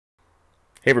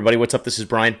Hey everybody, what's up? This is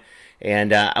Brian,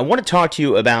 and I want to talk to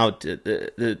you about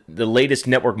the latest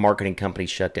network marketing company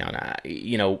shutdown.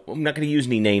 I'm not going to use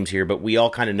any names here, but we all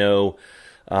kind of know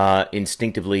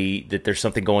instinctively that there's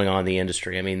something going on in the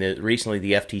industry. I mean, recently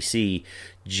the FTC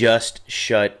just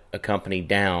shut a company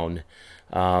down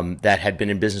that had been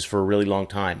in business for a really long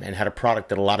time and had a product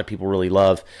that a lot of people really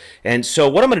love. And so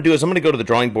what I'm going to do is I'm going to go to the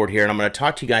drawing board here, and I'm going to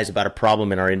talk to you guys about a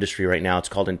problem in our industry right now. It's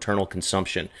called internal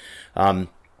consumption.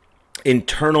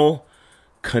 Internal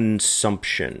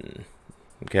consumption,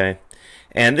 okay?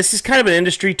 And this is kind of an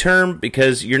industry term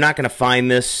because you're not going to find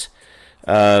this,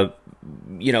 written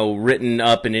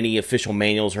up in any official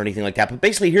manuals or anything like that. But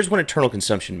basically, here's what internal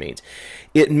consumption means.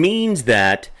 It means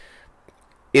that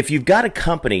if you've got a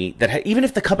company that, even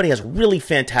if the company has a really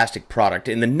fantastic product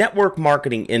in the network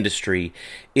marketing industry,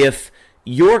 if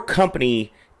your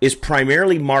company is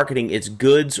primarily marketing its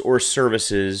goods or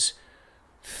services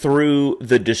through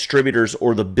the distributors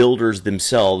or the builders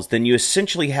themselves, then you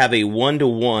essentially have a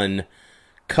one-to-one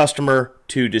customer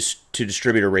to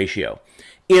distributor ratio.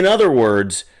 In other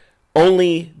words,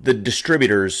 only the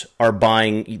distributors are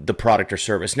buying the product or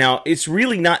service. Now, it's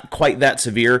really not quite that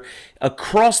severe.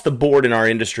 Across the board in our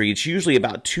industry, it's usually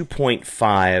about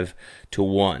 2.5 to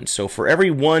 1. So for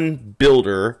every one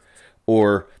builder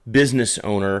or business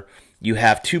owner, you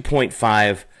have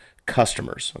 2.5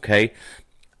 customers, okay?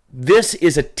 This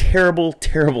is a terrible,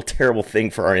 terrible, terrible thing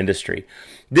for our industry.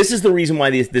 This is the reason why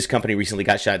this company recently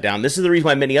got shut down. This is the reason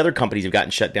why many other companies have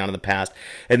gotten shut down in the past.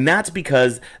 And that's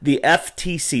because the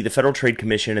FTC, the Federal Trade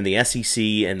Commission, and the SEC,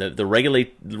 and the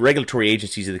regulatory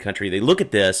agencies of the country, they look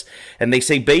at this and they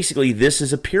say basically this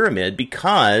is a pyramid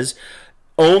because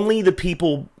only the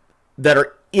people that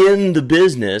are in the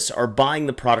business are buying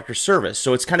the product or service.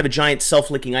 So it's kind of a giant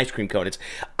self-licking ice cream cone. It's,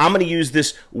 I'm going to use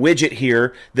this widget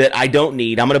here that I don't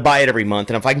need. I'm going to buy it every month.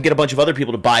 And if I can get a bunch of other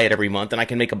people to buy it every month, then I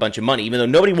can make a bunch of money. Even though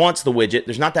nobody wants the widget,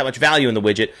 there's not that much value in the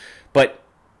widget. But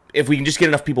if we can just get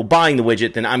enough people buying the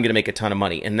widget, then I'm going to make a ton of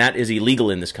money. And that is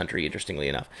illegal in this country, interestingly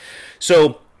enough.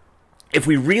 So if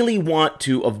we really want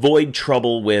to avoid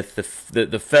trouble with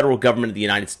the federal government of the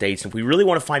United States, if we really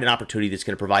want to find an opportunity that's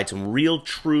going to provide some real,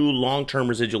 true, long-term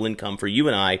residual income for you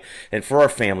and I and for our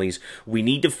families, we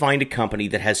need to find a company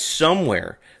that has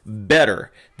somewhere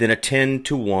better than a 10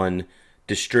 to 1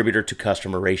 distributor to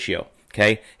customer ratio.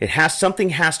 Okay, something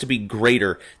has to be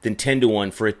greater than 10 to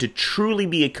 1 for it to truly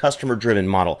be a customer-driven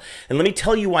model. And let me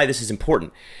tell you why this is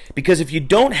important. Because if you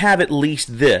don't have at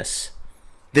least this,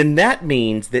 then that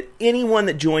means that anyone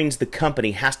that joins the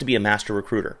company has to be a master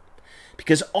recruiter,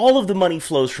 because all of the money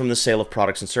flows from the sale of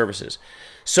products and services.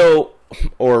 So,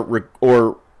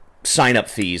 or sign-up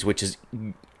fees, which is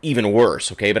even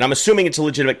worse, okay? But I'm assuming it's a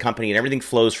legitimate company and everything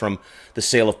flows from the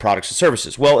sale of products and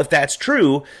services. Well, if that's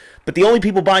true, but the only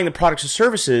people buying the products and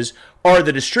services are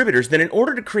the distributors, then in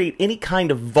order to create any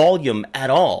kind of volume at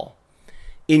all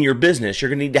in your business, you're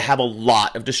going to need to have a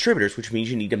lot of distributors, which means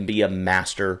you need to be a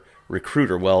master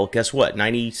recruiter. Well, guess what?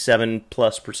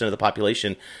 97+% of the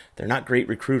population, they're not great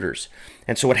recruiters.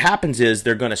 And so what happens is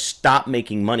they're going to stop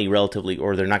making money relatively,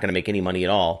 or they're not going to make any money at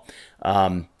all.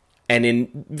 And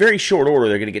in very short order,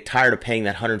 they're going to get tired of paying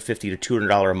that $150 to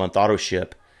 $200 a month auto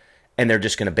ship, and they're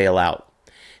just going to bail out.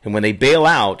 And when they bail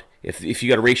out, if you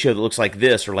got a ratio that looks like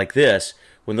this or like this,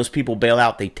 when those people bail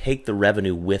out, they take the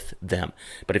revenue with them.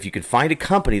 But if you can find a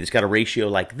company that's got a ratio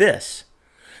like this,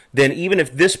 then even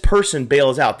if this person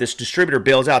bails out, this distributor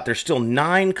bails out, there's still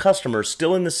 9 customers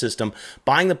still in the system,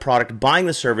 buying the product, buying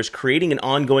the service, creating an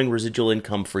ongoing residual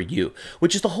income for you,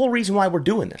 which is the whole reason why we're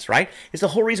doing this, right? It's the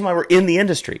whole reason why we're in the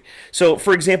industry. So,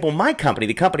 for example, my company,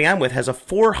 the company I'm with, has a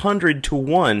 400 to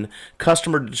 1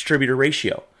 customer to distributor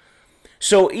ratio.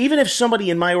 So even if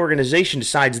somebody in my organization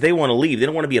decides they want to leave, they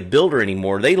don't want to be a builder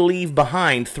anymore, they leave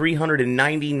behind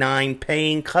 399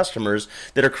 paying customers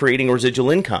that are creating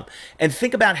residual income. And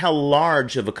think about how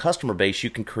large of a customer base you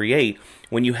can create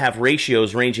when you have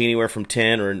ratios ranging anywhere from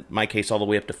 10, or in my case, all the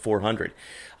way up to 400.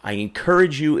 I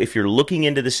encourage you, if you're looking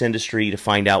into this industry to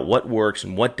find out what works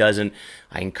and what doesn't,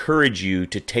 I encourage you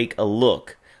to take a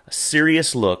look, a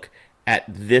serious look at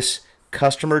this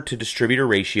customer to distributor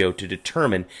ratio to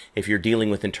determine if you're dealing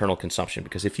with internal consumption,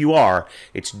 because if you are,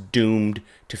 it's doomed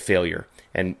to failure.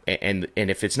 And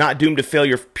if it's not doomed to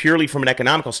failure purely from an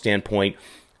economical standpoint,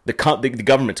 the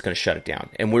government's going to shut it down.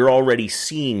 And we're already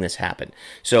seeing this happen.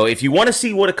 So if you want to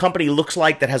see what a company looks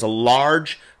like that has a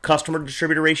large customer to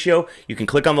distributor ratio, you can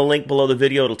click on the link below the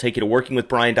video. It'll take you to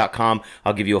workingwithbrian.com.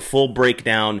 I'll give you a full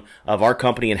breakdown of our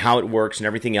company and how it works and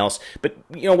everything else. But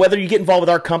whether you get involved with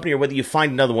our company or whether you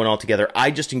find another one altogether,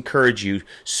 I just encourage you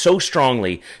so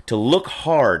strongly to look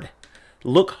hard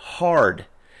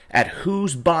at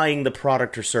who's buying the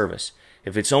product or service.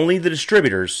 If it's only the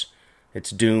distributors, it's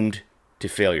doomed to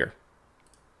failure.